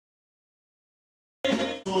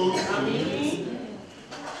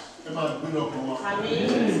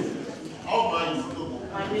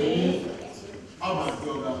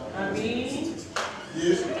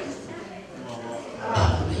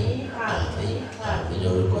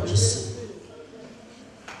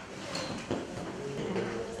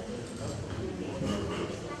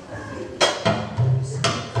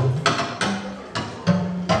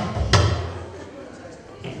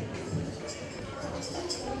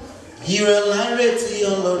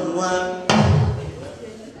Ìlọ̀rí-Olúwa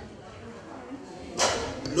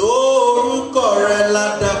lórúkọ rẹ̀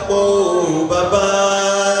ládàpọ̀ bàbá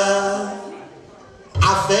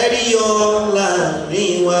àfẹ́rí ọ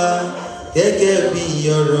láàrin wa gẹ́gẹ́ bí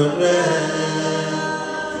ọ̀rọ̀ rẹ̀.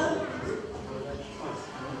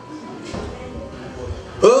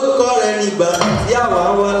 Orúkọ rẹ̀ nígbà tí àwa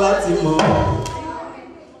wá láti mọ̀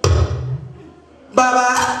bàbá.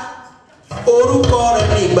 Orúkọ rẹ̀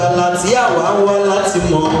ní ìgbàlà tí àwa wá láti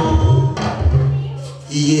mọ̀.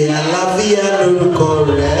 Ìyè àlàáfíà lórúkọ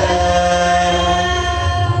rẹ̀.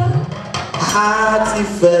 A ti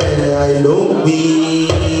fẹ́ àìlópin.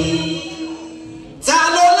 Ta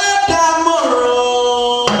ló lè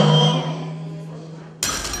dámọ̀ràn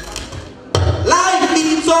láì fi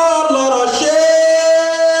tó lọ́rọ̀ ṣe?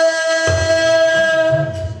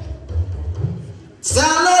 Ta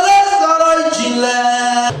ló lè sọ̀rọ̀ ìjìnlẹ̀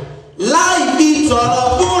láì fi tọ̀rọ̀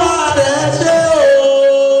fúnra rẹ̀ ṣe o?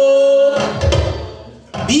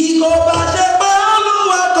 Bí kò bá ṣe pé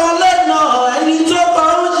Olúwa kan lẹ́nà ẹni tó bá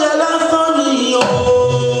ń ṣe lásán ni o.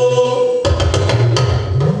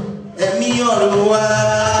 Ẹ̀mí ọ̀run wá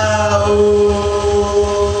o.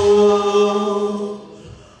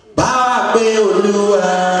 Bá wa pé Olúwa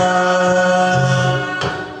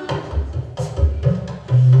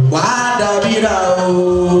wá dàbíra o.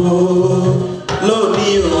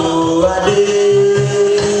 Lónìí o adé.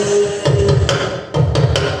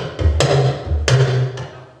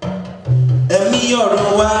 Ẹ̀mí ọ̀run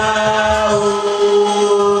wá o.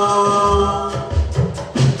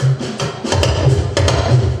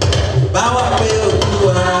 Bá wa pé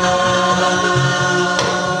Olúwa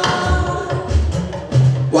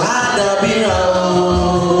wá dàbíra o.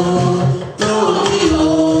 Lónìí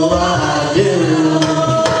o adé o.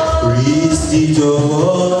 Kristi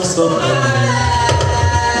jọ̀wọ́ sọ̀kalẹ̀.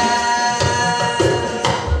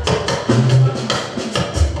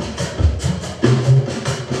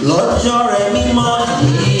 Lọ́jọ́ rẹ̀ mímọ́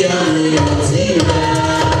yìí àmì ìrántí rẹ̀.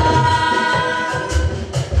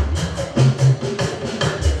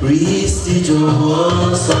 Kristi jọ̀wọ́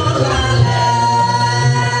sọ̀kalẹ̀.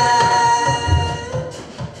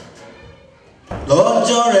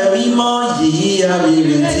 Lọ́jọ́ rẹ̀ mímọ́ yìí àmì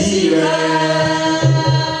ìrántí rẹ̀.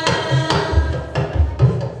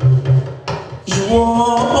 Ìwọ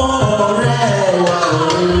ọ̀rẹ́ wa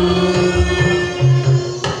ọ̀run.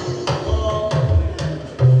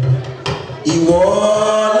 Ìwọ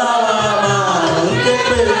láwa máa ń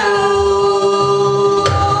képe o.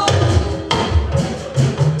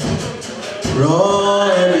 Rán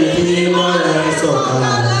ẹ̀mí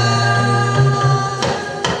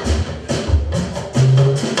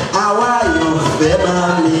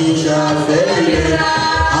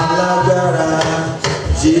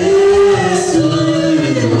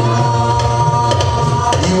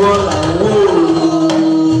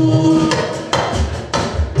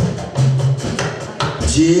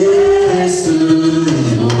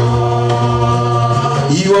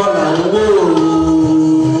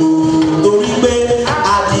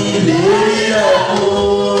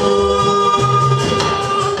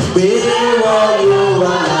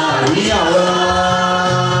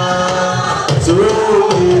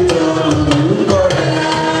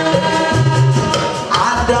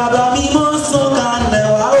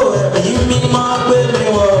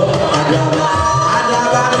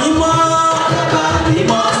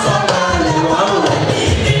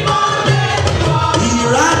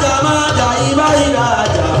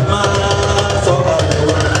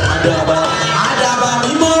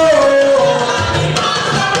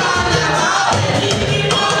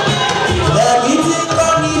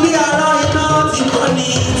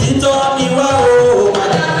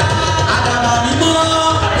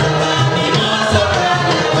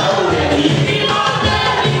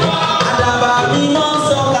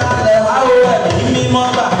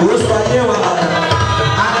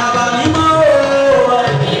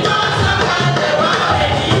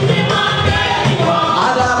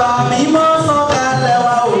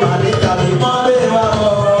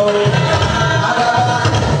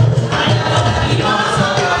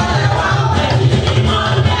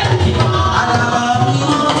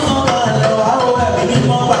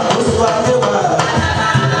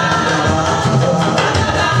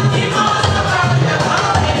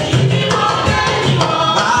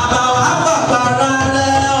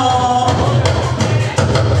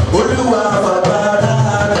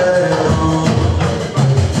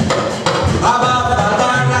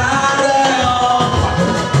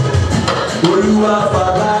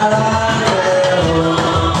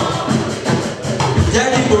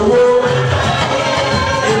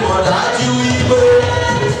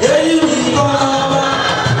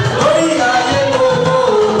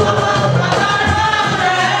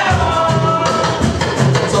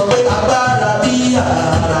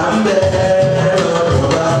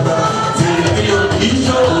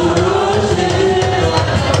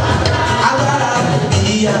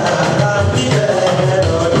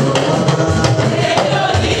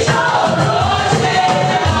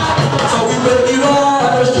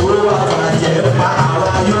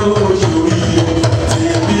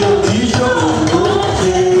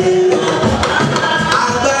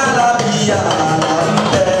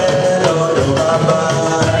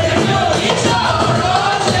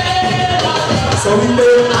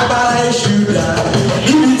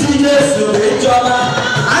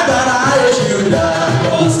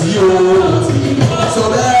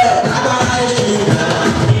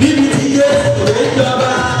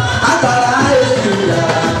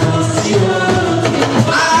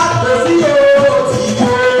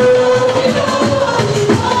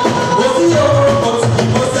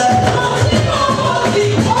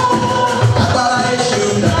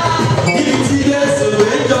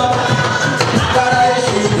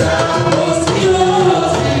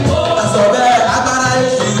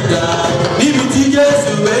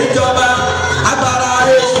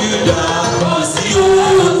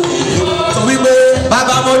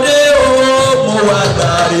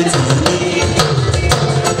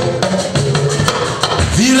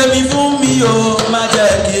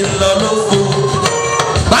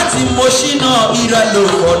ire ló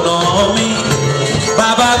fọ̀nà mi.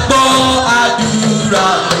 Bàbá gbọ́ àdúrà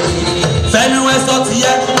mi. Fẹ́nu ẹ sọ ti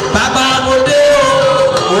yẹ, bàbá mo dé o.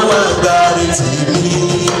 Ó wá gbàre tì mí.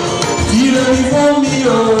 Ire mi fún mi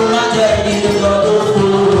o, má jẹ́ kí n lọ lóko.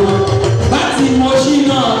 Láti mo ṣí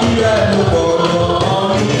náà ire ló fọ̀nà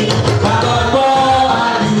mi. Bàbá gbọ́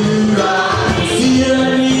àdúrà mi. Ire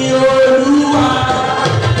ni Olúwa.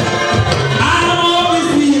 Àwọn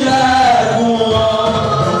bísí lẹ́kùn wọn.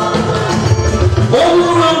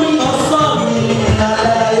 Òwúrọ̀ mi ọ̀sán mi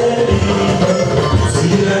alẹ́ mi.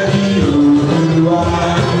 Ire ni Olúwa.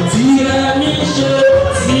 Ire ni ṣe,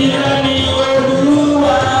 ire ni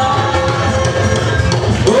Olúwa.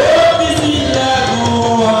 Ó bísí lẹ́kùn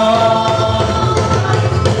wọn.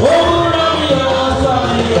 Òwúrọ̀ mi ọ̀sán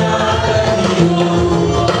mi alẹ́ mi.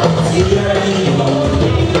 Ire ni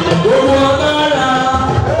Olúwa.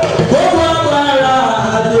 Gbogbo agbára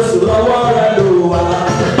Jésù lọ́wọ́ rẹ̀ ló wà.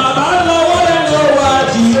 Bàbá lọ́wọ́ rẹ̀ ló wà.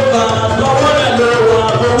 Jìhóbà lọ́wọ́ rẹ̀ ló wà.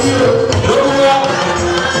 Orí o gbogbo wa.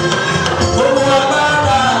 Gbogbo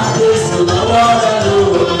agbára Jésù lọ́wọ́ rẹ̀ ló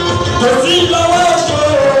wà. Kò sí lọ́wọ́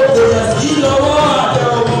ìṣòro, kò yẹ sí lọ́wọ́ àjọ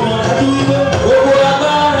ọmọ àdúgbò. Gbogbo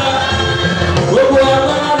agbára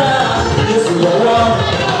Jésù lọ́wọ́.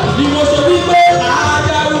 Ni mo ṣe wí pé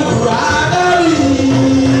adáwù adáwì.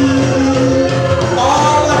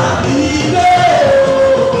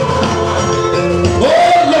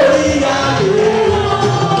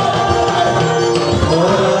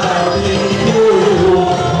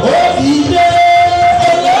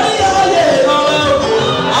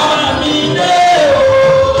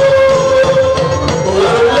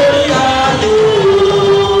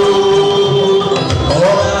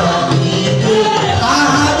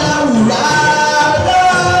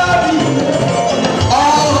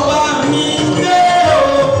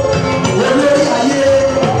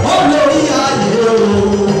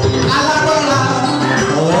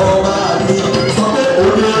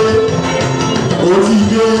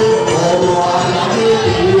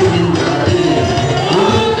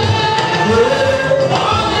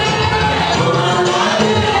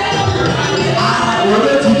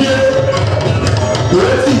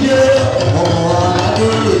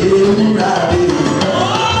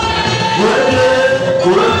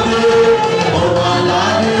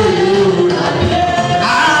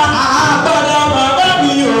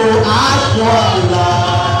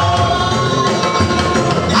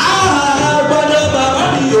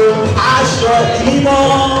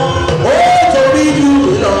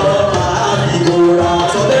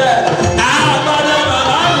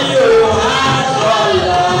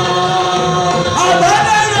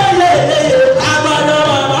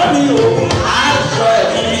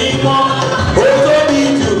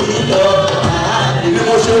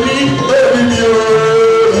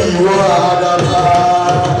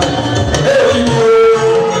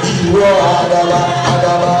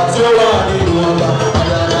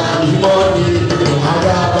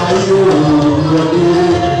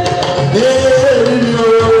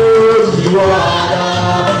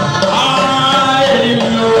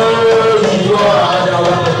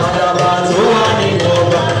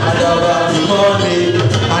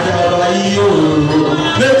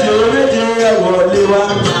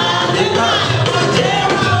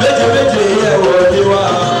 Méje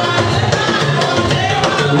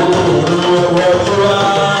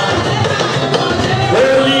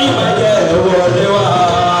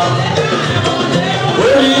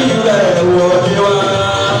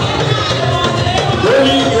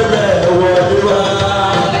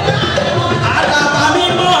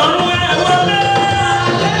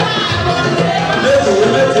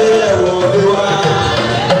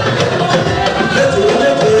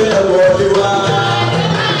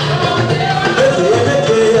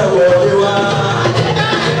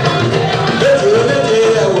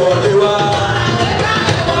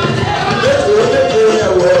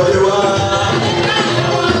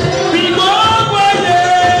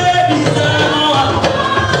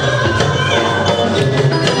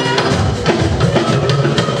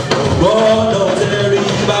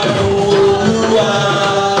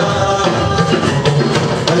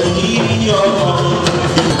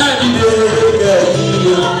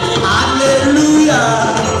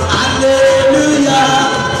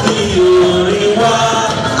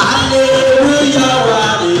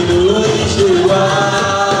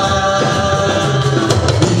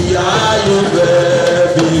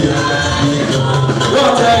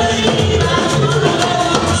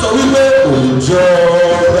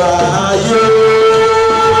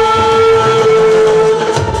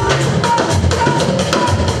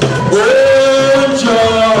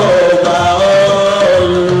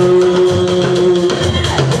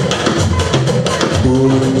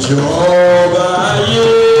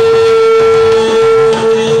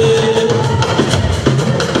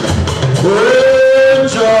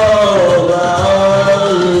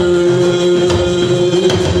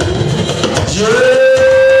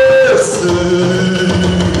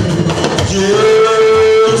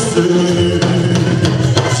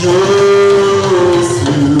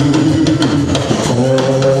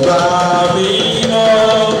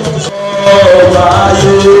jọba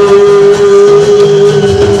ayé.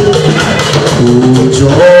 Kò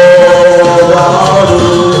jọba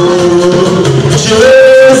ọ̀run.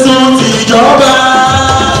 Jésù ti jọba.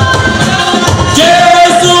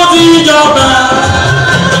 Jésù ti jọba.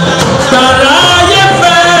 Bàrà ayé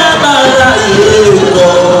fẹ́, bàrà ayé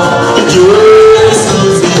kọ̀. Jésù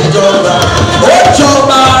ti jọba. Ó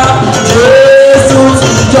jọba. Jésù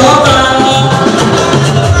ti jọba.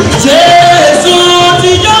 Jésù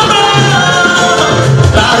ti jọba.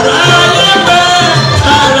 Bàrà ayé fẹ́,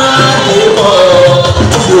 bàrà ayé kọ̀.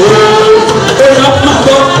 Ó yọ máa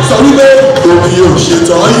gbọ́ sọ wípé òbí ò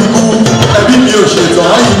ṣètọ́ ikú, ẹbí mi ò ṣètọ́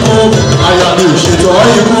ikú, àyà mi ò ṣètọ́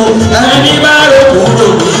ikú, ẹni bá rò kúrò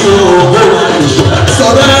ní ògbó wa lè ṣe. Sọ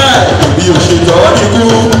bẹ́ẹ̀, òbí ò ṣètọ́ ikú,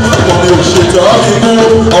 ọmọ mi ò ṣètọ́ ikú,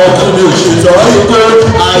 ọkọ mi ò ṣètọ́ ikú,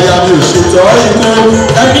 àyà mi ò ṣètọ́ ikú,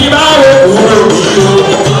 ẹni bá rò kúrò ní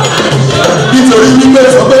ògbó wa lè ṣe. Nítorí wípé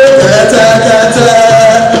sọ pé kẹ́tẹ́kẹ́tẹ́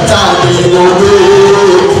ta ni mo gbé,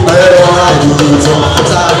 ẹ̀rọ àgùntàn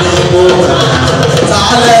ta ni mo rà, ta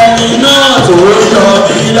lẹ́ni náà tó yọ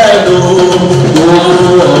mí lẹ́nu,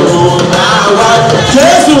 òun ọ̀run náà wá.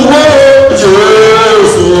 Jésù wo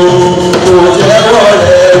Jésù kò jẹ́wọ́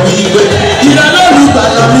rẹ̀ wípé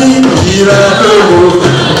ìrẹ́lólùgbàlà mi ìrẹ́lólù.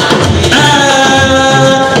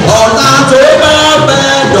 Ọ̀tá tó bá fẹ́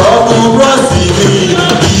dọ̀kun rọ́ọ̀sì mi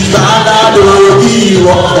ìgbàlá lórí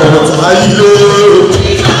ìwọ̀n ọ̀tá ilé.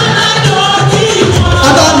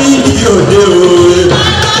 Ọ̀tá mi ní òde òwe.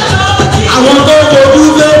 Àwọn tó fojú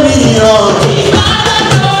fẹ́ mi hàn.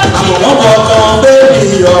 Àmọ́ wọ́n kọ̀ọ̀kan fẹ́ mi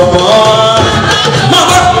hàn mọ́.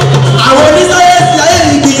 Àwọn oníṣẹ́yẹsì ayé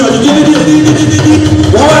ìgbìyànjú dídídídídídí.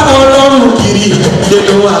 Wọ́n wá Ọlọ́run kiri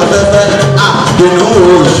nínú afẹ́fẹ́ nínú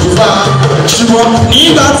òṣùpá. Ṣùgbọ́n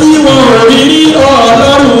nígbà tí wọ́n ò rí rí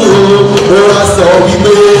Ọlọ́run ó wá sọ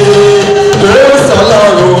wípé ó sọ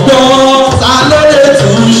lọ́rùn gbọ́. Ta ló lè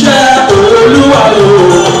túṣẹ́ Olúwa lò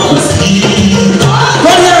kò sí.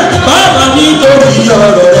 Lọ́yẹ̀ bàbá nítorí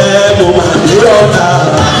ọ̀rọ̀ rẹ̀ mo máa dé ọ̀tá.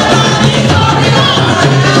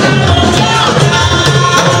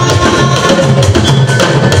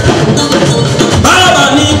 Bàbá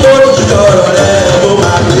nítorí ọ̀rọ̀ rẹ̀ mo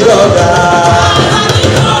máa dé ọ̀tá.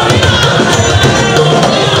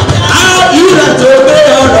 Ìrẹ̀ tó gbé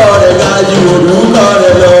ọ̀rọ̀ rẹ̀ ga ju olùkọ́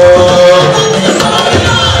rẹ̀ lọ.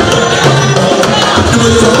 Mo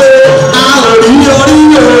sọ pé a ò rí orí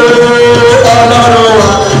Ọlọ́run wa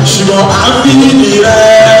ṣùgbọ́n a fi ní rẹ̀.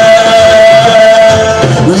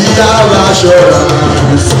 We have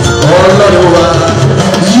assurance Ọlọ́run wa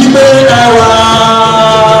ìgbé ẹwà.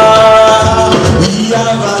 We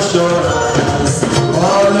have assurance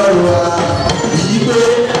Ọlọ́run wa ìgbé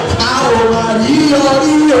àwọn àrí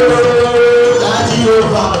orí láti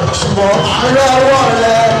ọba ṣùgbọ́n àrọ́wọ́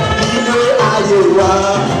rẹ̀ nínú ayé wa.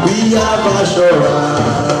 We have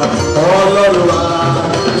assurance Ọlọ́run wa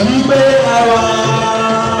ìgbé ẹwà.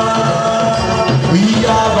 We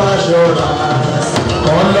have assurance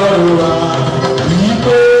Ọlọ́run wa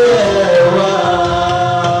ìgbé ẹwà.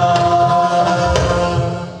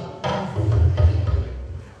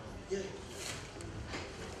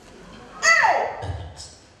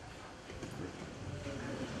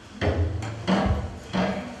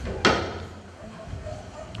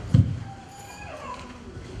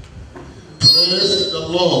 Praise the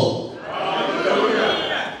Lord.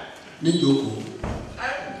 Níjókòó.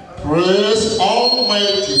 Praise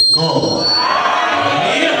Almighty God.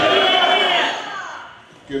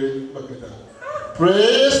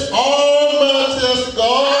 Praise Almighty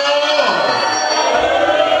God.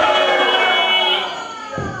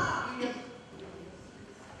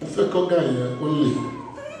 Mo fẹ́ kọ́ gáà yẹn ó lè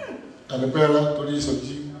àdìpẹ́rẹ́ torí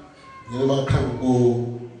ìsọjí ìyẹn máa ká gbogbo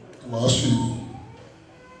ìwàásù yìí.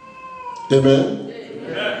 Amen.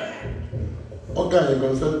 Ọ̀gá yẹn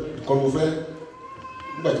kan fẹ́ kọ́ mo fẹ́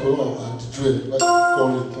nígbà tí wọ́n wà àdìjú ẹ̀ láti kọ́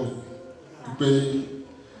ọ́ lè tán pé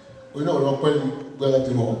oní àwọn ọmọ pẹ́ gbé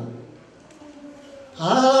láti mọ̀.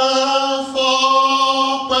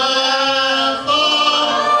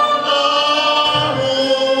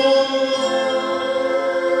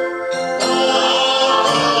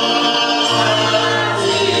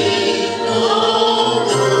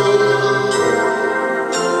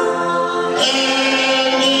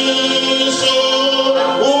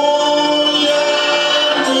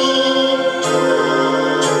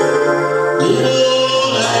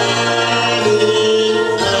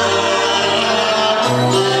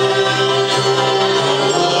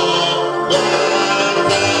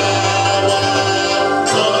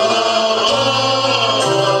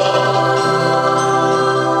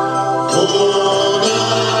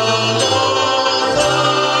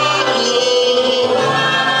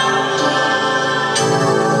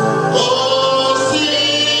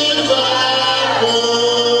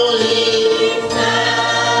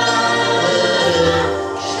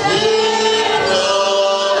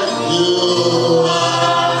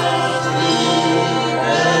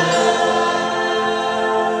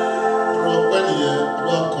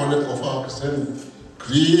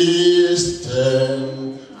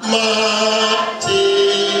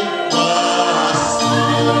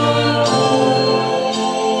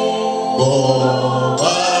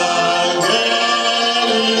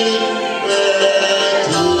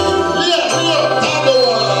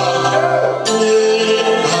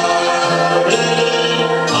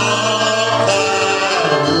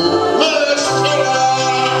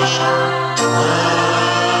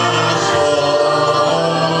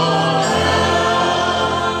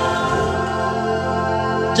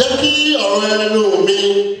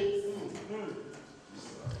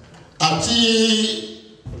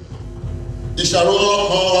 ìṣàrò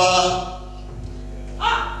ọkàn wa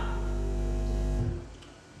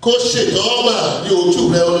kó ṣèjọba ní ojú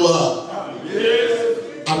rẹ Olúwa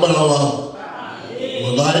agbára wa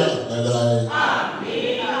wọláì láíláí.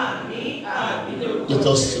 Let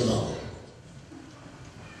us sit down.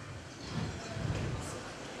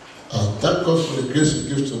 Thank God for the grace you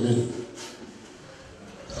give to me.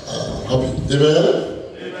 I'm happy. Amen.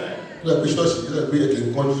 Like we church, like we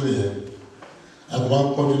can country here. I'm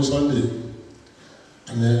one country Sunday,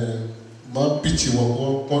 and my pity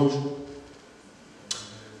one country.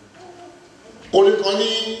 Only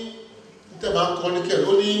money, the man country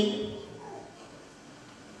only.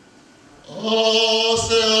 Oh,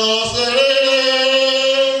 say,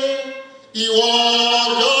 you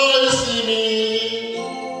are joy me.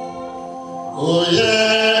 Oh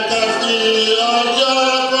yeah, Kafi,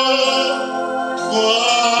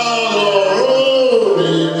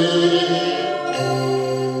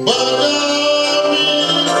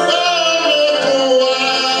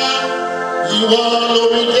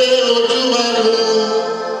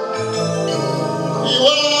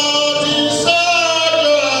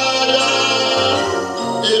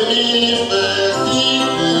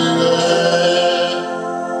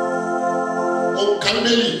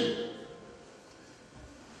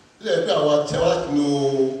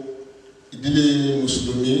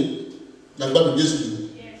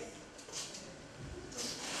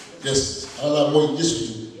 yes, Allah mo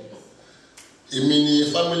Jesus. Emini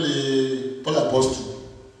family Paul Apostle.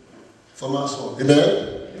 Former son.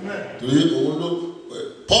 Amen. Amen.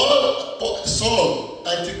 Paul Saul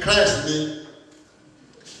Antichrist ni.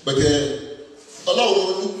 But Allah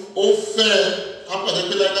ó fẹ́ apàdé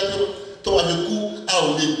pé láyé tó wà ní kú a ò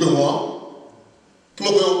lè pè wọ́n. Kí mo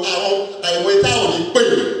pe àwọn àìwọ̀n ìta ò lè pè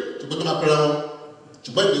ṣùgbọ́n tó máa pẹ́ra wọn.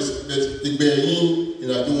 Ṣùgbọ́n ìgbẹ̀yìn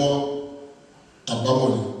ìrìnàjò wọn àbámọ̀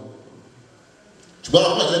ni. Ṣùgbọ́n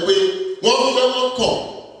àwọn àpàdé pé wọ́n fẹ́ wọ́n kọ̀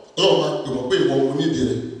ọlọ́run máa pè wọ́n pé ìwọ onídìí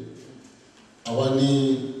rẹ̀ àwa ní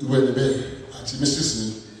ìwé ẹni bẹ́ẹ̀ àti mrs ni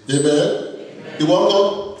amen ìwọ ń kọ́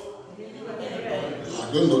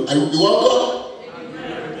ìwọ ń kọ́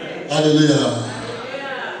hallelujah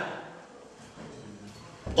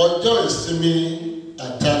ọjọ́ ìsinmi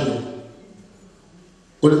àtàlù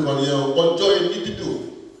olùkọ́ni ẹ̀ ọjọ́ ẹni dídùn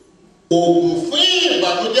oògùn fún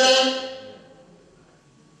ìbànújẹ́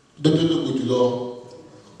dókítà jùlọ.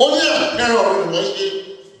 Only a pair of Wednesday.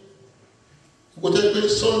 Go take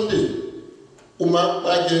place Sunday. From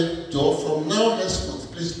now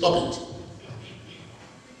henceforth, please stop it.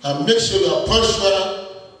 And make sure you are punctual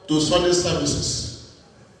to Sunday services.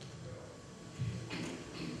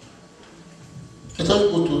 Let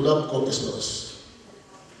us go to that book of Exodus.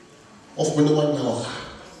 Of me 1 hour.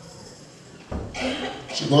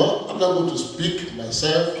 I'm not going to speak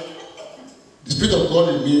myself. The Spirit of God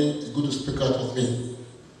in me is going to speak out of me.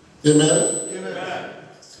 Amen.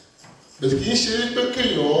 Bẹ̀rẹ̀ kì í ṣe pé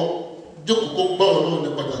kéèyàn jókòó kó gbọ́ ọ̀rọ̀ ní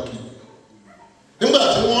pàtàkì. Nígbà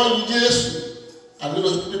tí wọ́n yin Jésù, ànílò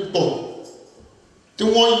pípọ̀, tí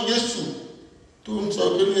wọ́n yin Jésù tó ń sọ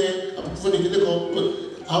pé ní àbúkú fún ìdílé kan pé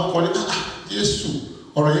àwọn kan ní Jésù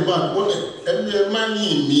ọ̀rọ̀ yìí máa wọ́n ẹ̀mí ẹ̀ máa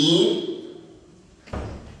yìn mí.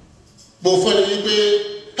 Mo fẹ́ ni wípé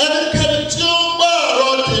ẹnikẹ́ni tí ó gbọ́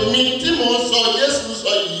ọ̀rọ̀ tèmi tí mò ń sọ Jésù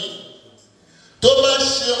sọ yìí.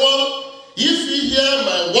 If you hear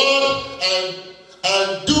my word and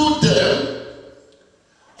do them,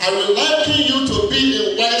 I will liken you to be a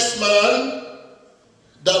wise man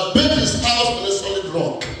that built his house on a solid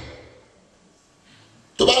rock.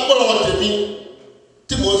 To back what to me,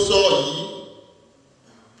 Timothy, I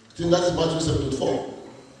think that is Matthew 7:4.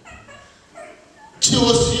 Tí o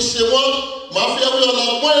sì ṣe wọ́n, màá fi ẹwé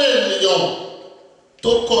ọlọ́gbọ́n ènìyàn tó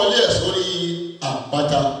kọ́ ilé ẹ̀ sórí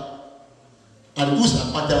àpáta. And who's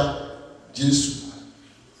àpáta? Jésù.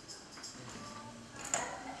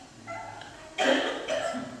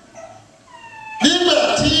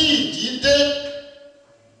 Nígbà tí ìjì dé,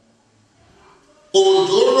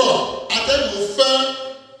 òjò rọ̀, atẹ́gùn fẹ́,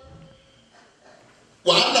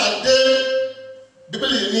 wàhálà dé,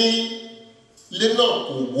 Bíbélì ní ilé náà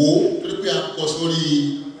kò wó torí pé a kọ sórí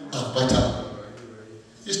àpáta.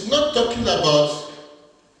 It's not talking about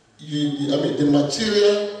the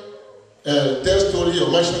material 10-story or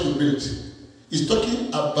mansion you built. It's talking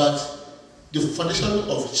about the foundation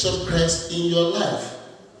of Jesus Christ in your life.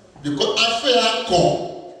 Because after I come,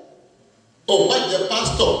 my dear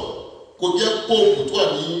pastor, could you pope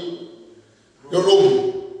to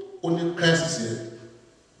Rome? Only Christ is here.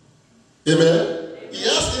 Amen.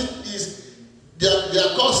 Yes, they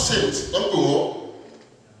are called saints, don't go on.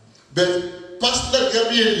 But Pastor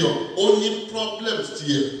Gabriel, only problems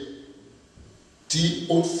here. The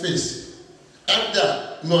old face. either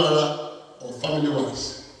no ara or family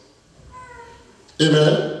wise.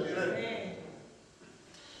 Amen.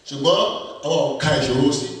 Ṣùgbọ́n àwọn ọ̀ka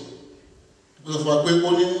ìṣòro sí ló fún wa pé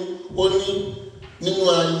ó ní nínú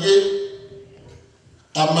ayé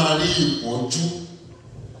a máa rí ìpọ́njú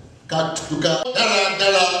ká túká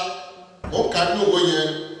dáradára ó kà ní owó yẹn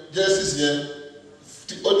Genesis yẹn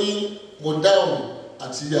ó ní mo dáhùn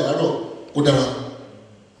àti àárọ̀ ó dára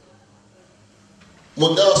mo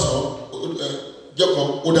dá ọ̀sán jọ̀kan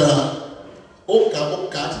ó dára ó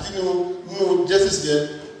kà títí nínú Genesis yẹn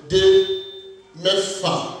dé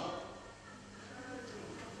 6.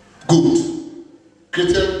 Good.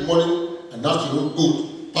 Created morning and afternoon.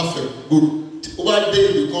 Good. Perfect. Good. Over day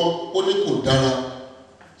become only kò dára.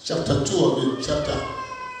 Chapter 2 of the chapter.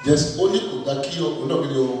 Yes, only kò dá kí ọkùnrin náà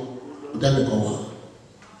kí ó dá nìkan wá.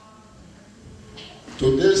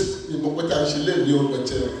 Today's ìmọ̀pẹ́ta ṣe lé ní ọgbà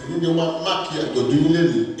tẹ̀ ní wọ́n máàkì àjọ̀dún ilé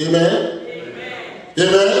ní. Amen.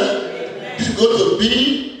 Amen. Amen. This is going to be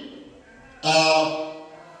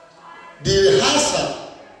the rehearsal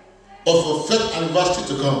of your first anniversary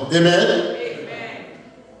to come. Amen. Amen.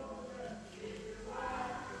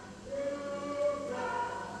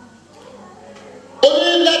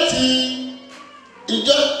 Only láti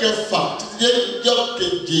ìjọ kẹfà títí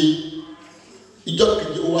ìjọ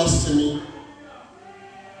keje ó wá sinmi.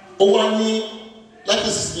 Ó wá ní láti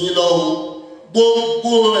sìn lọ́run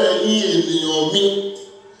gbogbo ẹ̀yin ènìyàn mi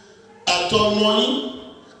àtọmọ yín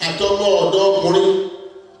àtọmọ ọ̀dọ́ ọkùnrin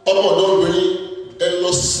ọmọ ọ̀dọ́ obìnrin ẹ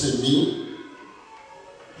lọ sinmi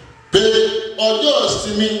pé ọjọ́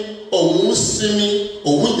ìsinmi òun sinmi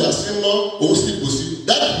òun yà sí mọ́ òun sì bù sí.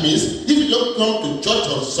 That means if you don't come to church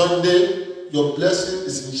on Sunday, your blessing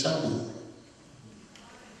is in shadow.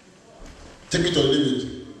 Take it or leave it.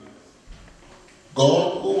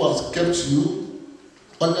 God, who has kept you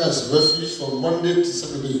under his refuge from Monday to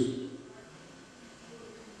Saturday,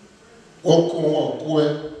 wọ́n kó ẹ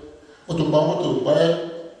wọ́n tó pa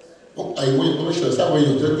ẹ́. I will commission that way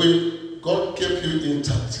you God kept you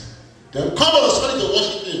intact. Then come on Sunday to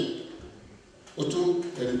worship him.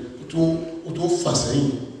 Otu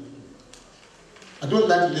faseyin. I don't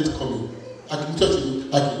like late coming. I can tell you,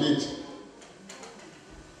 I can late.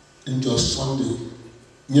 In your Sunday.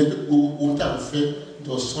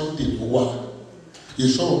 Your Sunday war. You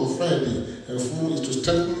show on Friday and is to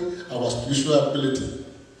strengthen our spiritual ability.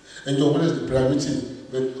 And your Wednesday prayer meeting.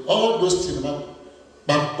 But all those things about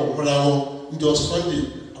papọ̀ mọ́ra wọn ní ọjọ́ Sunday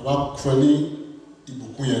àwa kọ́ ní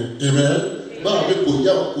ìbùkún yẹn. Amen. Báwo ni kò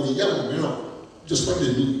yá wọn mìíràn ọjọ́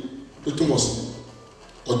Sunday ní tó túmọ̀ sí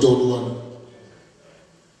ọjọ́ Olúwa ni.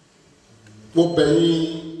 Mo bẹ̀ yín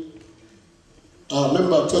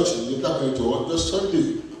mẹ́mbà church yìí dábàá ètò ọjọ́ Sunday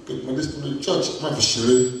kẹ̀kẹ́ ní church má fi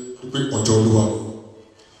ṣeré pé ọjọ́ Olúwa ni.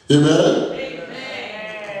 Amen.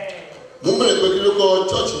 Mo bẹ̀rẹ̀ pé kí ló kọ́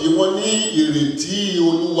church yìí wọ́n ní ìrètí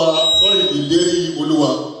Olúwa ìlérí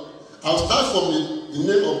Olúwa. I'll start from the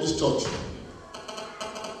name of this church.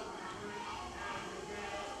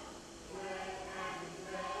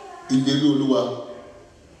 Ìlérí Olúwa.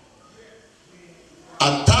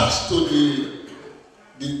 Attached to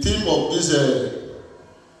the theme of this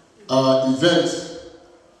event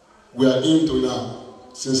we are into now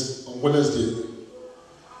since on Wednesday.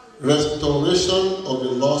 Restoration of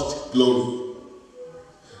the lost glory.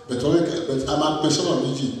 But I'm a person of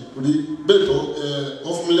méjì. Bẹ́ẹ̀ tó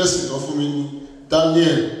wọ́n fún mi lesson wọ́n fún mi ní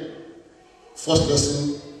Daniel first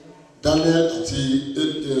lesson Daniel àti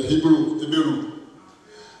Hebrew.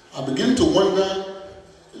 I begin to wonder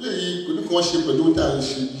eléyìí kò ní kí wọ́n ṣe pẹ̀lú tá à ń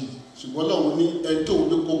ṣe yìí ṣùgbọ́n láwọn ní ẹni tó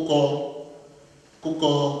ní kókọ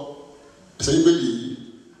ẹsẹ̀ ìbéèrè yìí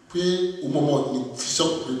pé òmùmọ̀ ní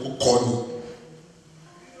fíṣọ́pù pé kó kọ́ ni.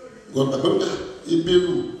 Gbọ̀ngbà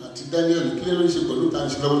Hebrew àti Daniel kí ló ń ṣe pẹ̀lú tá à ń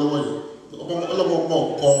ṣe lọ́wọ́lọ́wọ́ yìí ọlọ́mọ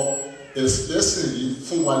kọ ẹ̀sìn yìí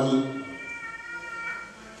fún wa ní.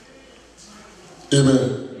 Amen.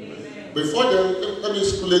 Before then, let me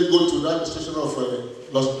quickly go to that discussion of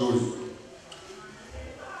lost glory.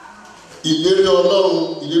 Ìlérí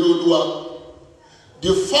Ọlọ́run, ìlérí Olúwa.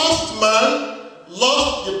 The first man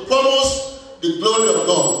lost the promise, the glory of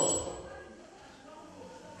God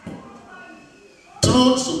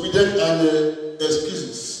through disobedience and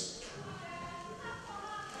excuses.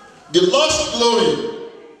 The lost glory,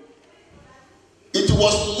 it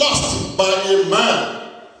was lost by a man.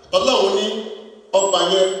 Ọlọ́run ní ọgbà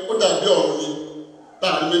yẹn ó dàbí ọ̀run ni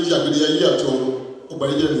láàrin méjì àgbèdè ayé àti ọ̀run ọgbà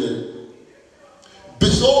yẹn jẹ́ nìyẹn. Be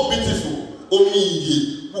so beautiful, omi ìyè,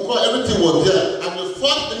 because everything was there, and the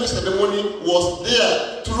first naming ceremony was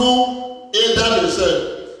there through Adam himself.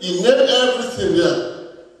 He named everything there.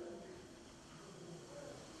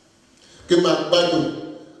 Kí máa gbádùn,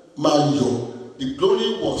 máa yọ̀, the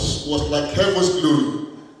glory was like heaven's glory.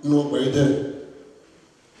 No, by then.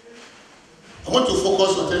 I want to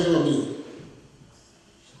focus your attention on me.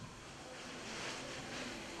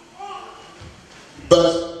 But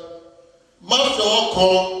Marshall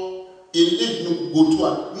called a late go to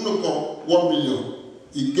 1 million.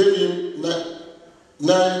 He gave him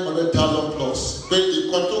 900,000 plus. But the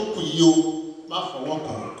control to you,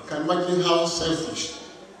 Marshall can imagine how selfish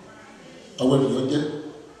I will be again.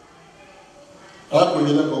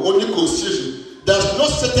 Only constitution. There's no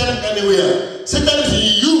Satan anywhere. Satan is in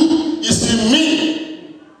you, is in me.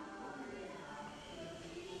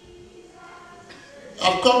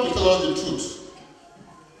 I've come to tell us the truth.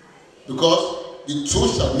 Because the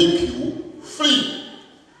truth shall make you free.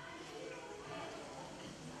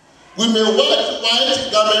 We may wear white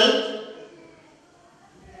garment.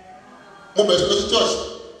 Mo bẹ̀rẹ̀ lọ sí church.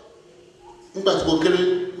 Nígbà tí mo kéré,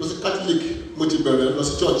 mo sí Catholic, mo ti bẹ̀rẹ̀ lọ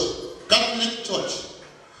sí church. Catholic church.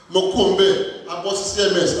 Mo kó ń bẹ̀, a bọ́ sí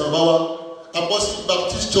CMS bàbá wa, a bọ́ sí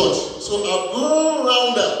Baptist church. So I go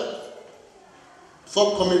round there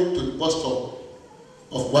before coming to the bus stop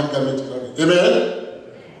of white garment carrying. Amen.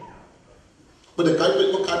 But the Bible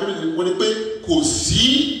wọ́n ní pé kò sí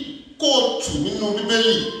kóòtù nínú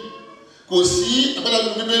Bíbélì, kò sí abala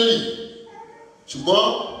nínú Bíbélì, ṣùgbọ́n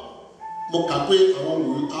mo kà pé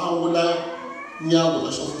àwọn awolá ní àwọn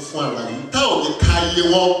aṣọ funfun àlàyé táwọn lè ka iye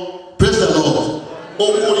wọn. Praise the Lord.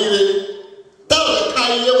 Owó oríire táwọn lè ka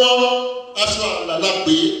iye wọn aṣọ àlàlá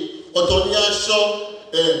pé ọ̀tọ̀ ní aṣọ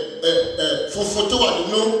funfun tó wà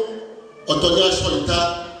nínú ọ̀tọ̀ ní aṣọ ìta,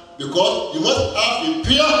 because you must have a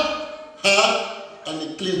pure heart and a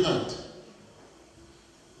clean hand.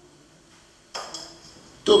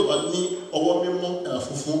 Tó bá ní ọwọ́ mímọ́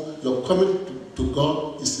funfun, your coming to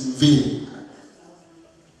God is in vain.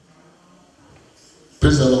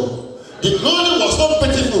 Praise the Lord. The glory was so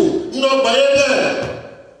pitiful. No, by then.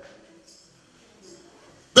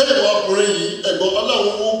 Bẹ́ẹ̀ni wọ́n ọkùnrin yìí ẹ̀gbọ́n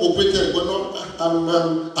ọlọ́run mú òpin tẹ̀ ẹ̀gbọ́n náà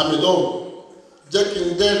àmì lọ́wọ́. Jẹ́ kí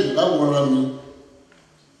n dẹ́rù láwòrán mi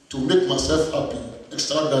to make myself happy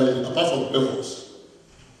extraordinarily apart from levels.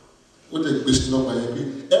 What the best number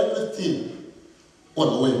everything on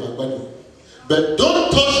the way in my body. But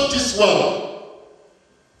don't touch this one.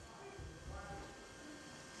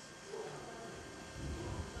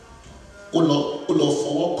 Ó lọ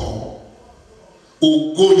fọwọ́ kàn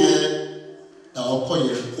ògo yẹn àwọn ọkọ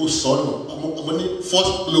yẹn ó sọnù àmọ́ ní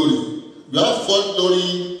first glory. We have first glory,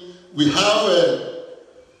 we have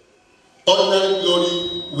ordinary glory,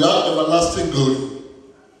 we have everlasting glory.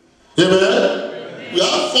 Amen. We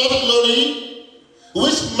have first glory,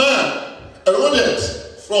 which man eroded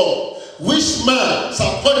from, which man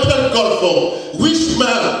disappointed God from, which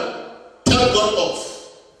man tell God off.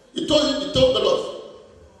 He told God off.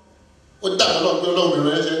 When God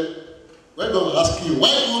will ask you,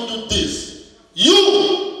 why do you do this? You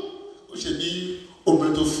should be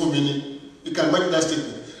open to family. You can make that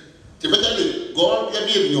statement. Eventually, God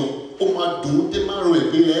gave you. Have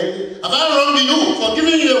I wronged you for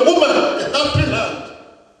giving a woman a helping hand?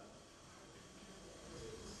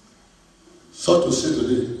 So to say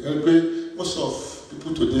today, most of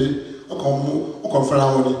people today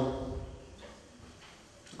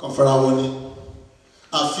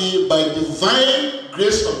I feel by divine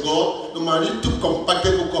grace of God, no matter two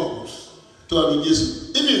compatible couples to have Jesus.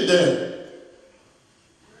 Even then,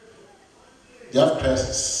 they have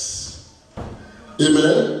crisis.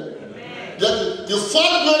 Amen. The first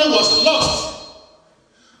glory was lost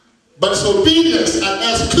by disobedience and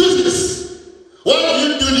excuses. Why do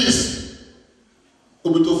you do this?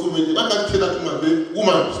 Why can't you say that to my baby?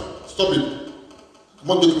 Woman, stop it.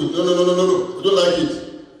 No, I don't like it.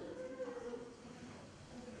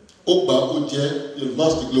 Oba Oje, you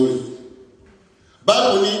lost the glory. But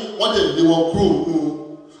only one day they were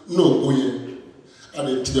crew, no, go here. And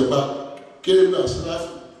they did the back, came as life,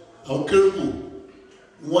 and careful.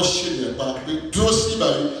 Washing their back, they draw see by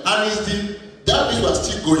it, and it's that is was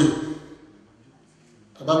still going.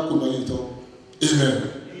 About Kumayito.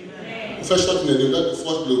 Amen. First shot in the that's the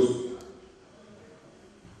first glory.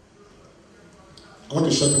 I want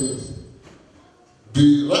to show you this.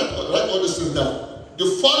 Be write all these things down. The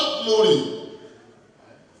first glory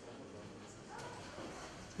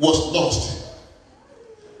was lost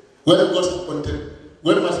when God was appointed,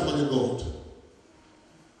 when was appointed God.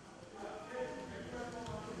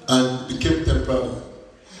 And became temporary.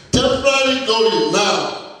 Temporary glory now.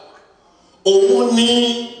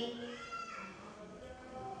 Omuni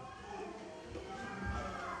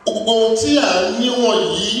ohun tí a ní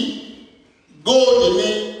wọ̀nyí gold ni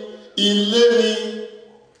ilé ni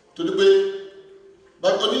tó dé pé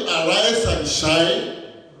bákan ní arise and shine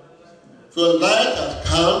For your light has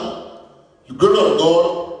come, the glory of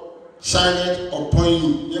God shineth upon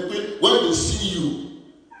you. When they see you,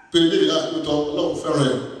 it's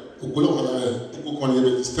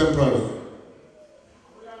temporary.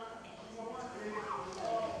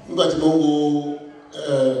 But you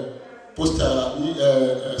poster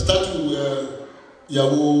statue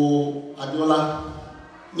Yawo Abiola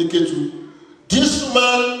Nikeju. This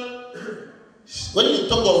woman, when you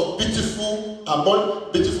talk of beautiful,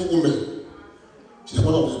 among beautiful women, she's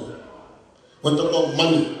one of them. When you talk of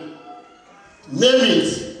money, name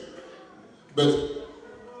it. But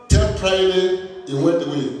temporarily, it went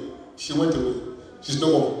away. She went away. She's no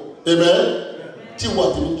more. Amen? She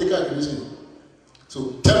what? So,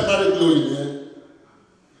 temporary glory there.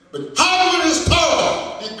 But how will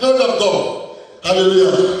restore the glory of God?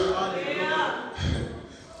 Hallelujah.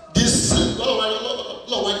 This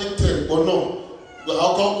God didn't tell or no.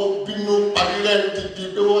 How come no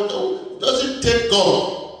does it take God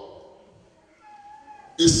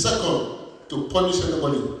a second to punish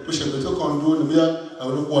anybody? We should be talking on the I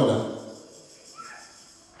will water.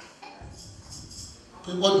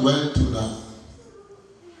 But what do I do now?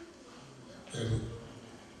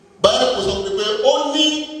 Bible some people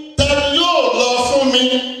only tell you love for me.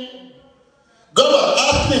 God was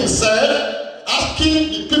asking himself, asking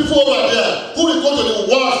the people over there who will go to the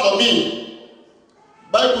war for me.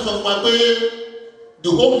 Bible of my way,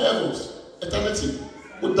 the whole heavens, eternity.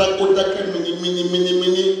 Would that can mini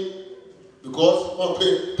because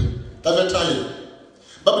okay, that's time.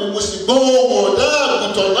 But we must go over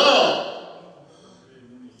there to now.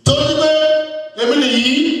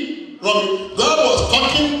 God was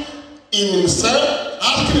talking in himself,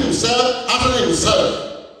 asking himself, answering himself.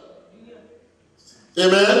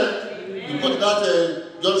 Amen? You put that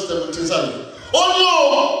John 17. Oh no!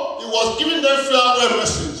 He was giving them farewell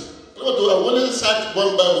message. I want to cite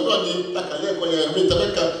one Bible.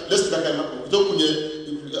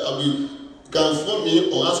 You can phone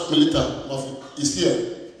me or ask me later. It's here.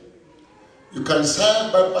 You can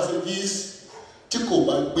cite Bible passages.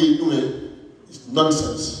 It's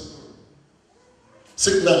nonsense.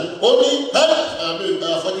 Signal. Only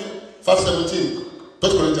 5:17.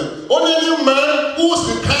 First Corinthians. Only any man who is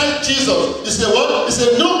in Christ Jesus is a what? Is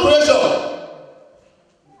a new creation.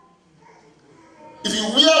 If you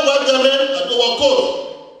wear one garment and no one coat,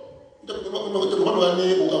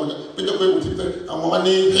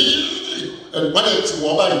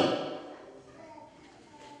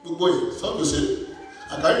 so you say,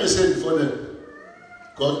 I can't say before them.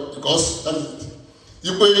 God, because that is it.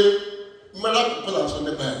 You pay. People are so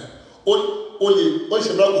never. Only when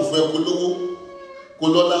she brought for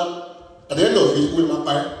Kolola, at the end of it, we will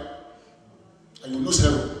buy and you lose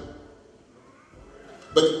heaven.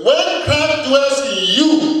 But when Christ dwells in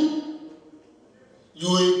you, you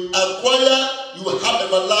will acquire, you will have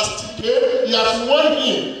everlasting care. He has won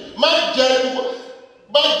him. My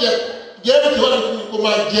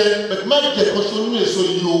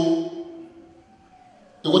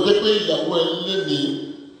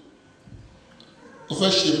tó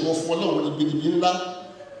fẹ́ ṣe nǹkan fún ọlọ́run níbi ńlá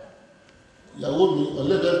ìyàwó mi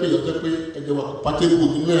ọ̀lẹ́dẹ́ pé ìyọ̀tẹ́ pé ẹgbẹ́ wa pàtẹ́kù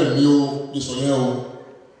nínú ẹ̀mí o ìsọ̀yẹ́ o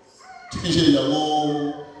tí kìí ṣe ìyàwó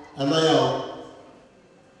anáyà o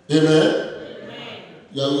amen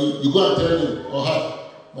ìyàwó you go and tell him or her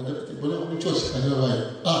màdàkàtà ìgbọ́lá ọmọ church kan ní ọba yẹn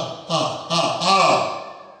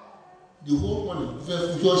the whole morning fẹ́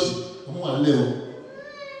fún church ọmọ wà lẹ́ o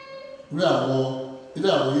ilé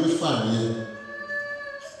àwọn yóò fà nìyẹn.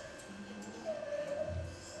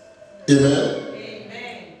 Amen.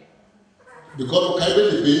 Because I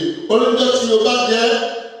really be only that you back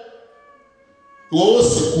there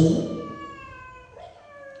was cool.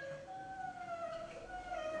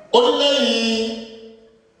 Only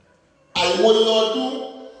I will not do.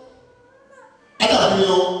 Adam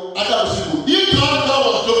Sibu. If God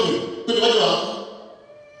was joking, but what you have?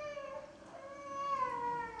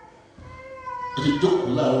 But you joke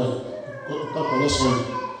loud. God was sorry.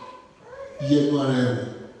 You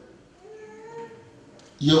are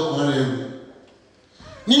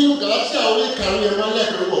nínú Galatia orí karùn-ún ẹ̀mọ́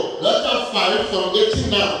lẹ́kọ̀ọ́ lọ́tà 5 from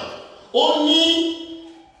 18 now ó ní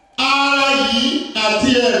ara yìí àti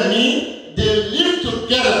ẹ̀mí they live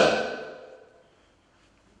together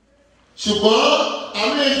ṣùgbọ́n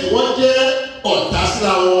àwọn èyí wọ́n jẹ́ ọ̀tá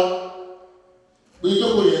síra wọn bí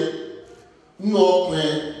ìjókòó yẹn nínú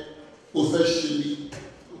ọkùnrin ò fẹ́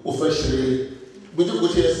ṣe rere bí ìjókòó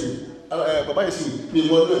ṣe ẹ̀sìn bàbá yìí sì ní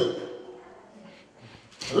ìwọ́n náà.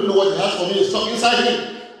 I don't know what he has for me. It's stuck inside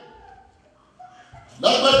him.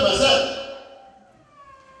 That's what myself.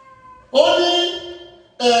 Only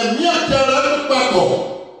me and Tara papọ̀.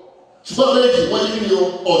 ṣùgbọ́n méjì wọ́n yí ni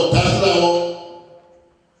ọ̀tá síra wọn.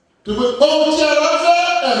 Tùbí ohun tí ara fẹ́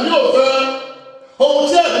ẹ̀mí ò fẹ́, ohun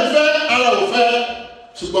tí ẹ̀mí fẹ́ ara ò fẹ́.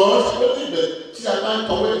 Ṣùgbọ́n ṣe ti bẹ̀ tí a máa ń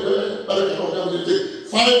kọ̀wé ìgbẹ́ bára kí wọ́n dáhùn ṣe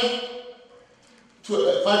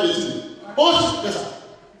 5:18. Ó sì kẹsà.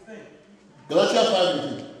 Galatians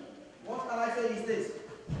 5:18. What can I say is this?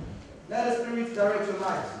 Let the Spirit direct your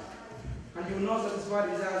lives, and you will not satisfy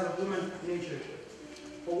the desires of human nature.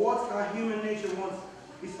 For what our human nature wants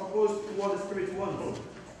is opposed to what the Spirit wants.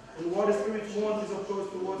 And what the Spirit wants is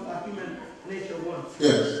opposed to what our human nature wants.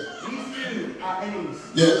 Yes. These two are enemies.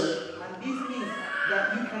 Yes. And this means that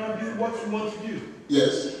you cannot do what you want to do.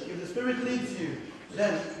 Yes. If the Spirit leads you,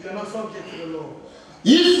 then you are not subject to the law.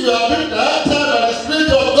 If you are being directed by the Spirit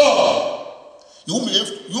of God, you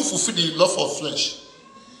fulfill the love of flesh.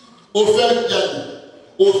 O fẹ́ jalè,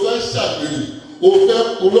 o fẹ́ ṣàgbèrè, o fẹ́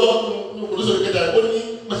kúrọ́ ní olóṣèlú kẹta ó ní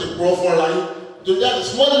wọ́n ti kúrọ́ fún ọ̀la yín. To that is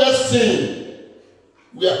one less thing.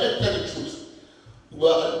 We are telling the truth. We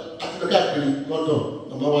are àti lọ́kà kiri London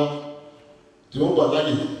number 1. Tí wọ́n gbà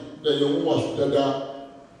láyè bẹ́ẹ̀ yẹ wọ́n wà sùn dáadáa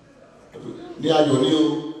ní ayọ̀ ní o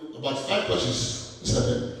about 5 courses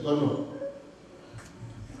ìṣẹ̀lẹ̀ London.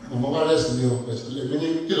 Ọmọ wa rest ni o ẹ̀sìn lè mí ní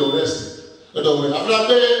kìlọ̀ rest lọ́dọ̀ wẹ̀ àfúrà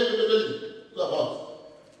bẹ́ẹ̀ lọ́wọ́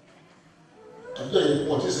àbújá yìí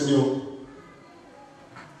pọ̀ tí sí ni o.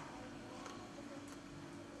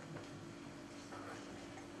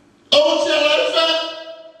 Ohun tí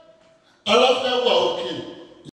ara fẹ́ wà òkè.